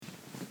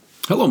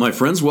Hello, my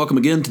friends. Welcome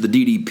again to the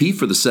DDP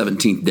for the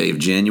 17th day of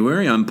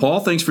January. I'm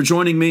Paul. Thanks for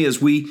joining me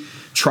as we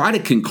try to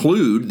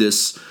conclude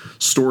this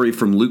story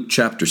from Luke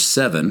chapter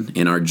 7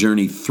 in our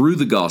journey through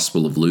the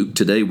Gospel of Luke.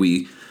 Today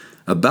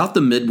about the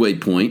midway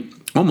point,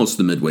 almost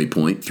the midway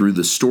point, through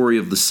the story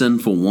of the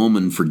sinful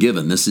woman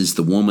forgiven. This is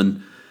the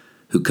woman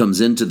who comes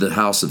into the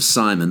house of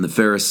Simon the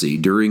Pharisee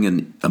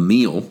during a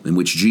meal in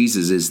which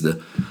Jesus is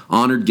the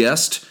honored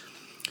guest.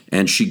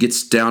 And she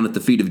gets down at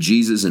the feet of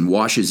Jesus and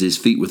washes his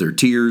feet with her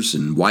tears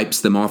and wipes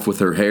them off with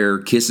her hair,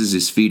 kisses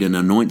his feet and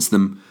anoints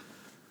them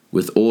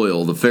with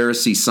oil. The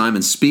Pharisee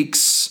Simon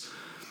speaks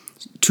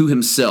to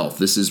himself.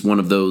 This is one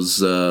of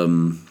those,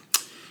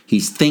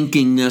 he's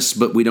thinking this,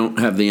 but we don't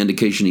have the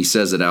indication he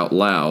says it out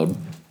loud.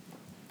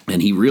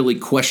 And he really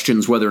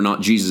questions whether or not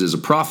Jesus is a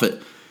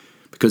prophet,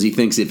 because he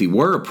thinks if he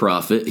were a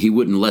prophet, he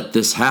wouldn't let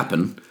this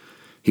happen.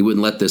 He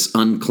wouldn't let this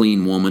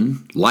unclean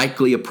woman,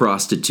 likely a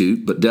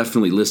prostitute, but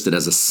definitely listed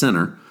as a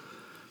sinner,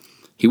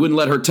 he wouldn't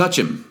let her touch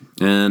him.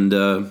 And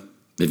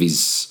if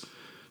he's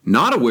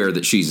not aware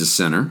that she's a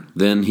sinner,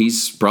 then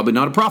he's probably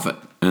not a prophet.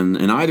 And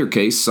in either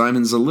case,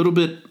 Simon's a little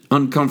bit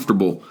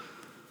uncomfortable,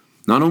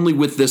 not only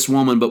with this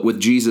woman, but with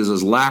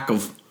Jesus' lack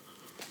of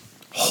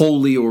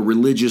holy or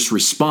religious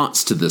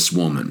response to this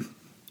woman.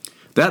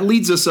 That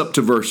leads us up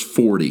to verse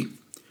 40.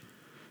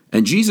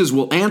 And Jesus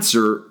will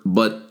answer,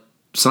 but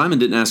Simon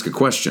didn't ask a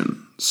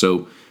question.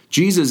 So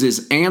Jesus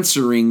is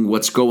answering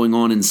what's going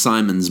on in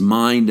Simon's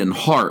mind and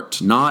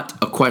heart, not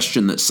a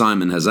question that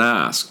Simon has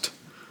asked.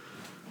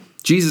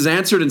 Jesus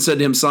answered and said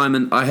to him,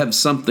 Simon, I have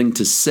something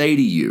to say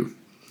to you.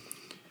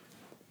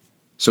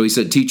 So he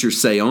said, Teacher,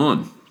 say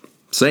on.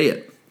 Say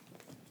it.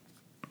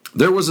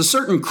 There was a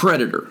certain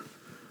creditor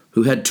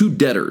who had two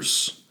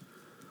debtors.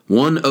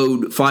 One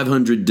owed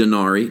 500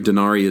 denarii.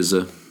 Denarii is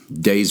a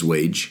day's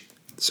wage.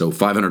 So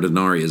 500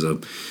 denarii is a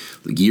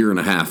year and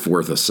a half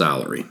worth of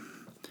salary.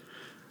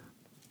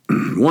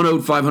 One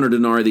owed 500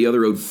 denarii, the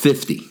other owed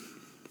 50.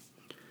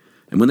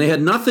 And when they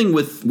had nothing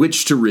with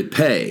which to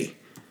repay,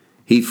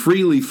 he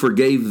freely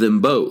forgave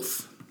them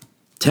both.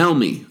 Tell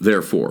me,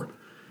 therefore,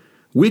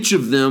 which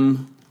of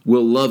them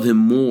will love him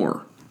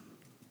more?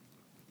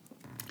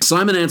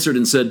 Simon answered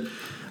and said,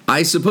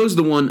 I suppose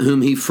the one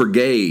whom he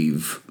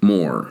forgave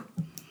more.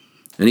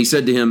 And he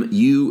said to him,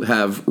 You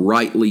have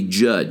rightly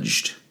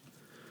judged.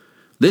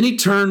 Then he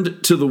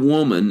turned to the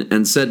woman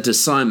and said to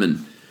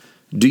Simon,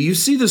 Do you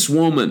see this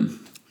woman?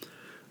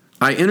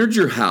 I entered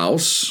your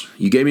house.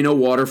 You gave me no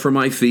water for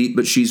my feet,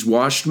 but she's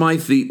washed my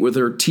feet with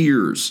her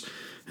tears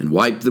and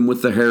wiped them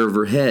with the hair of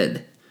her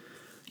head.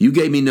 You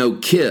gave me no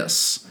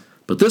kiss,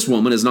 but this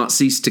woman has not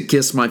ceased to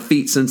kiss my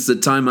feet since the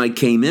time I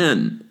came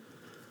in.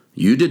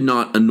 You did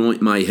not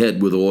anoint my head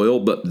with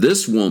oil, but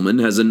this woman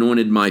has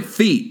anointed my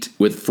feet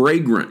with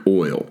fragrant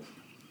oil.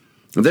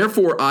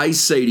 Therefore I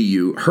say to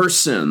you, her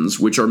sins,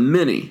 which are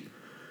many,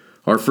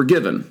 are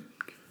forgiven,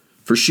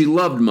 for she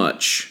loved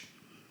much.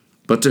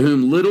 But to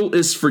whom little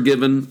is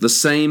forgiven, the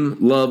same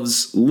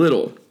loves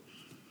little.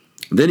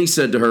 Then he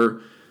said to her,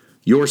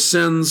 Your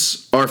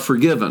sins are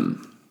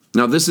forgiven.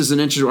 Now this is an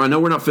interesting, I know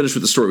we're not finished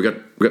with the story.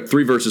 We got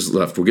 3 verses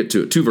left. We'll get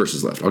to it. 2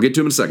 verses left. I'll get to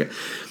them in a second.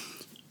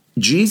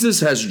 Jesus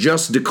has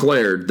just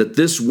declared that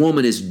this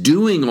woman is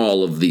doing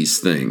all of these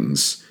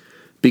things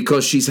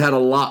because she's had a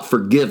lot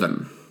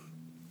forgiven.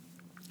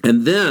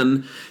 And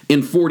then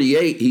in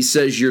 48, he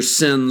says, Your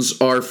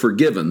sins are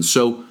forgiven.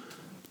 So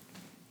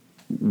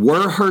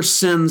were her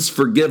sins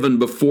forgiven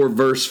before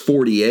verse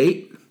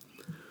 48?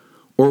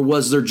 Or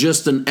was there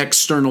just an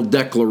external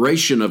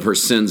declaration of her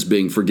sins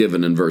being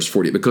forgiven in verse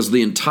 48? Because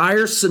the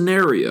entire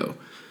scenario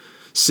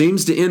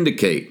seems to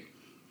indicate,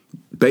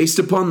 based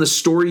upon the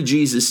story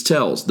Jesus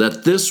tells,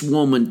 that this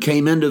woman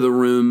came into the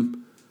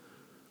room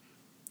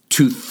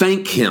to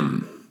thank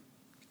him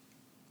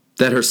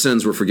that her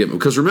sins were forgiven.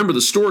 Because remember,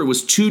 the story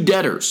was 2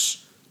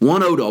 debtors.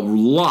 One owed a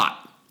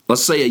lot,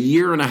 let's say a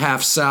year and a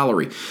half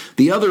salary.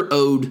 The other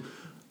owed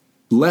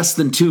less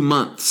than 2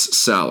 months'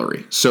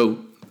 salary.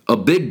 So a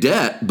big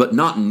debt, but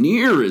not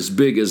near as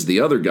big as the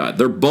other guy.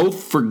 They're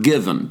both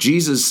forgiven.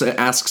 Jesus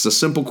asks a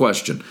simple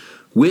question.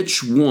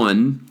 Which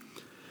one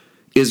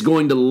is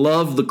going to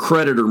love the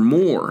creditor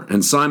more?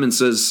 And Simon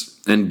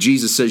says, and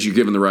Jesus says, you're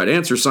given the right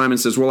answer. Simon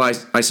says, well,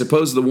 I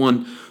suppose the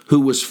one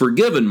who was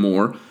forgiven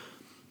more.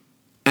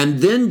 And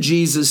then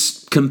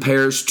Jesus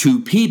compares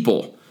 2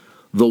 people,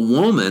 the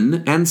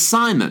woman and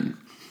Simon.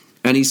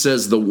 And he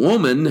says, the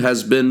woman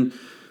has been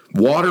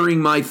watering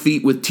my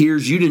feet with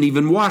tears. You didn't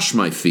even wash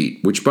my feet.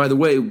 Which, by the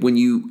way, when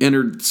you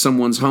entered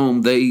someone's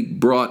home, they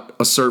brought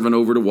a servant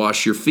over to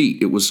wash your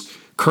feet. It was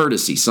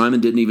courtesy. Simon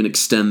didn't even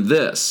extend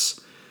this.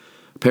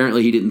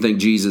 Apparently, he didn't think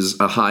Jesus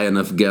a high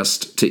enough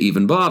guest to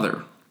even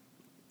bother.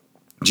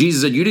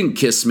 Jesus said, you didn't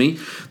kiss me.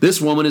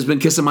 This woman has been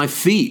kissing my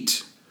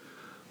feet.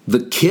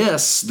 The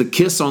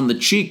kiss on the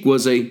cheek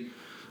was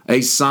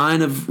a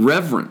sign of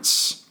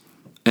reverence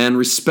and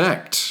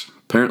respect.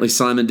 Apparently,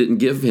 Simon didn't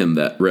give him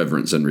that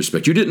reverence and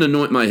respect. You didn't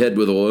anoint my head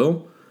with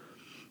oil.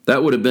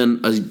 That would have been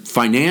a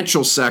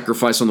financial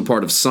sacrifice on the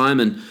part of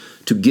Simon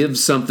to give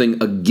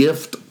something, a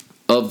gift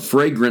of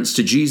fragrance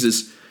to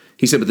Jesus.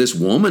 He said, but this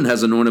woman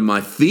has anointed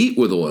my feet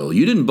with oil.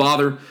 You didn't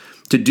bother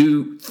to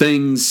do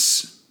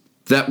things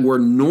that were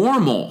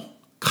normal,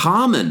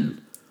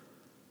 common.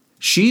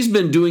 She's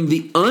been doing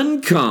the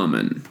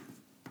uncommon.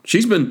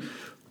 She's been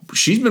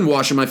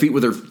washing my feet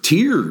with her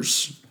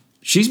tears.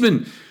 She's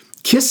been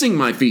kissing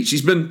my feet.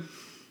 She's been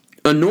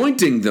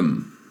anointing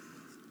them.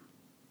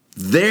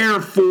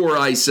 Therefore,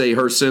 I say,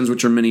 her sins,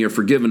 which are many, are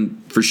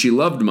forgiven, for she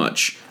loved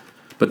much.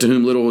 But to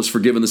whom little was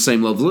forgiven, the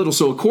same loved little.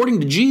 So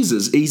according to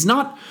Jesus, he's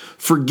not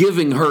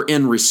forgiving her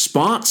in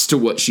response to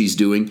what she's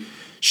doing.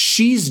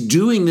 She's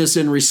doing this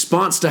in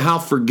response to how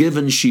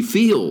forgiven she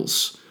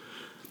feels.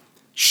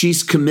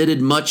 She's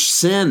committed much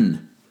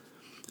sin,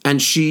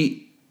 and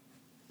she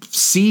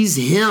sees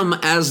him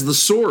as the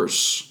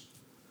source.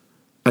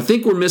 I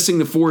think we're missing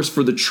the forest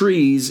for the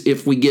trees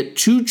if we get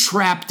too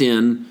trapped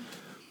in,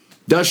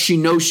 does she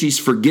know she's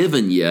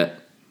forgiven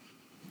yet?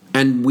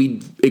 And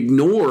we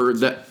ignore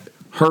that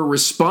her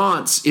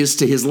response is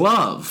to his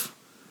love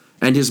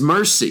and his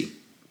mercy.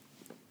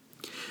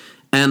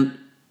 And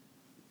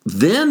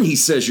then he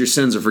says your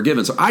sins are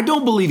forgiven. So I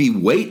don't believe he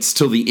waits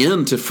till the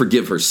end to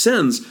forgive her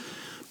sins,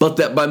 but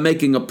that by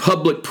making a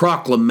public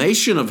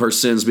proclamation of her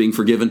sins being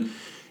forgiven,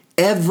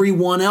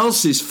 everyone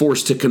else is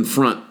forced to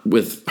confront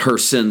with her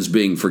sins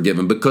being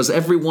forgiven, because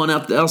everyone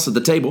else at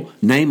the table,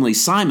 namely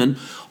Simon,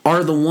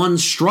 are the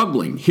ones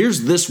struggling.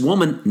 Here's this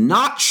woman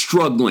not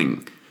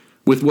struggling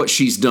with what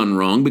she's done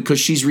wrong because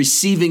she's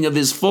receiving of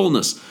his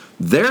fullness.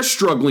 They're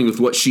struggling with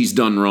what she's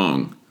done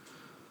wrong.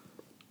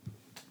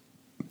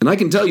 And I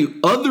can tell you,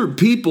 other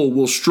people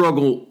will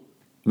struggle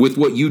with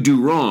what you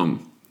do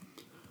wrong.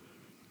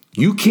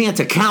 You can't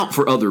account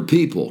for other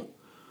people.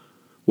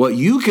 What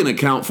you can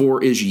account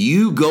for is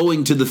you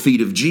going to the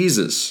feet of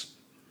Jesus.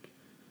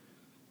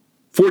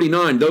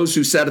 49, those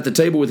who sat at the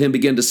table with him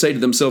began to say to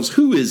themselves,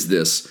 who is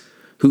this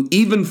who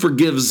even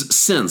forgives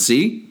sin?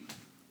 See,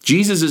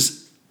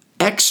 Jesus'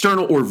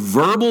 external or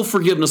verbal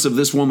forgiveness of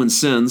this woman's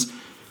sins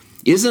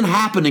isn't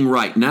happening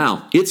right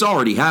now. It's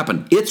already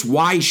happened. It's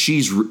why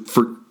she's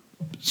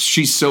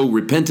so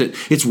repentant.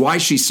 It's why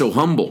she's so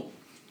humble.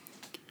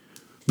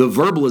 The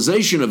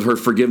verbalization of her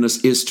forgiveness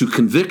is to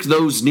convict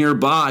those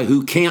nearby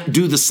who can't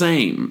do the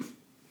same.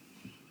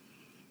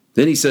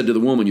 Then he said to the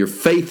woman, your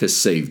faith has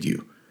saved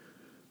you.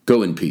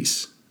 Go in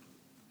peace.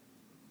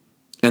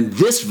 And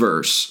this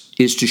verse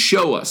is to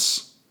show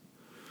us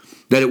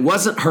that it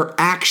wasn't her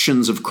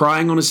actions of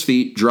crying on his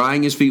feet,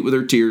 drying his feet with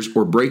her tears,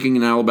 or breaking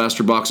an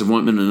alabaster box of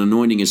ointment and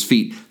anointing his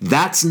feet.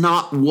 That's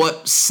not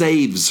what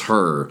saves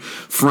her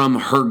from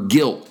her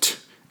guilt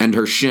and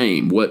her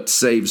shame. What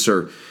saves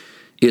her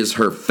is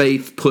her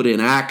faith put in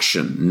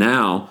action.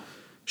 Now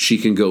she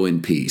can go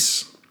in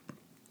peace.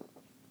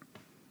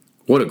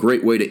 What a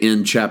great way to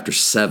end chapter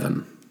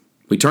 7.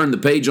 We turn the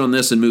page on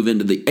this and move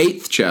into the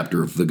 8th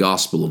chapter of the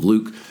Gospel of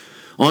Luke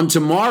on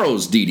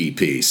tomorrow's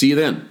DDP. See you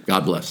then.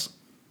 God bless.